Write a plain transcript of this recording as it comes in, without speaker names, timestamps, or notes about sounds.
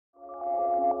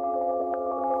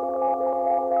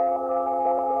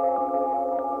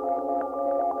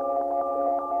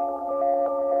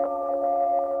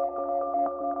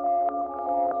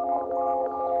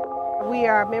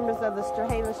are members of the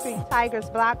Strahan Street Tigers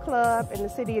Block Club in the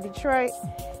city of Detroit.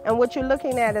 And what you're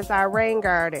looking at is our rain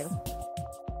garden.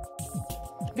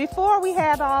 Before we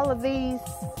had all of these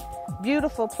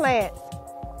beautiful plants,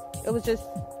 it was just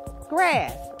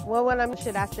grass. Well,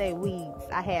 should I say weeds?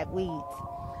 I had weeds.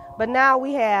 But now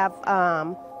we have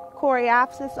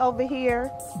coreopsis over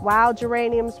here, wild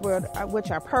geraniums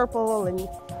which are purple, and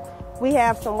we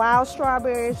have some wild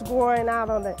strawberries growing out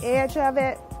on the edge of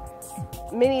it.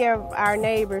 Many of our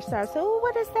neighbors start saying, "Oh,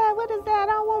 what is that? What is that?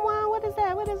 I want one. What is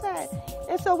that? What is that?"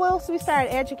 And so once we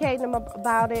started educating them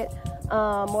about it,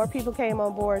 more people came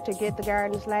on board to get the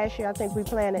gardens. Last year, I think we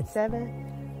planted 7.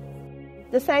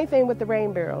 The same thing with the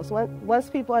rain barrels. Once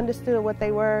people understood what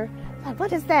they were, like,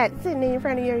 what is that sitting in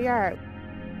front of your yard?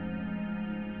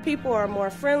 People are more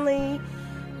friendly.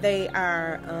 They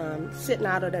are sitting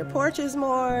out of their porches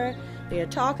more. They're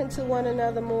talking to one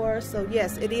another more. So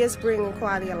yes, it is bringing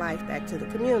quality of life back to the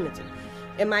community.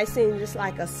 It might seem just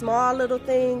like a small little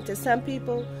thing to some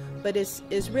people, but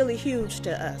it's really huge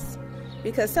to us.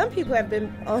 Because some people have been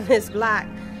on this block,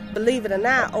 believe it or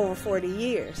not, over 40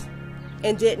 years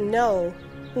and didn't know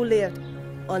who lived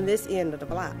on this end of the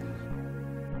block.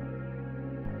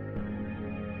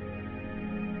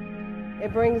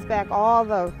 It brings back all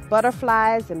the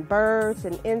butterflies and birds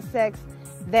and insects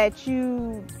that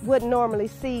you wouldn't normally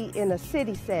see in a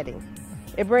city setting.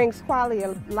 It brings quality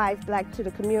of life back to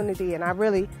the community, and I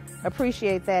really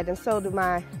appreciate that, and so do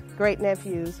my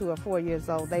great-nephews who are 4 years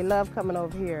old. They love coming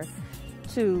over here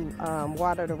to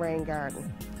water the rain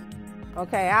garden.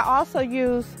 Okay, I also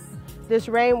use this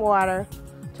rainwater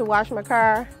to wash my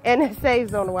car, and it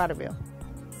saves on the water bill.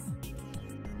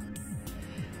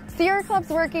 Sierra Club's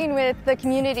working with the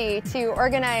community to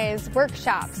organize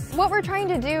workshops. What we're trying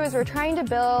to do is we're trying to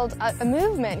build a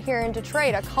movement here in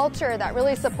Detroit, a culture that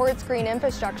really supports green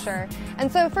infrastructure.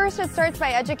 And so first it starts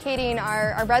by educating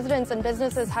our residents and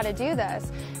businesses how to do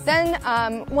this. Then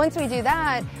once we do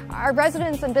that, our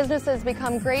residents and businesses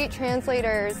become great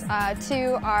translators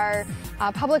to our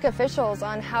public officials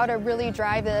on how to really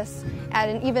drive this at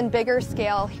an even bigger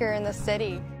scale here in the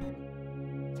city.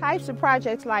 Types of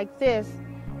projects like this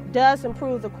does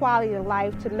improve the quality of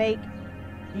life to make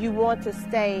you want to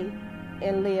stay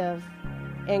and live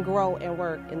and grow and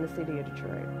work in the city of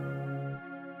Detroit.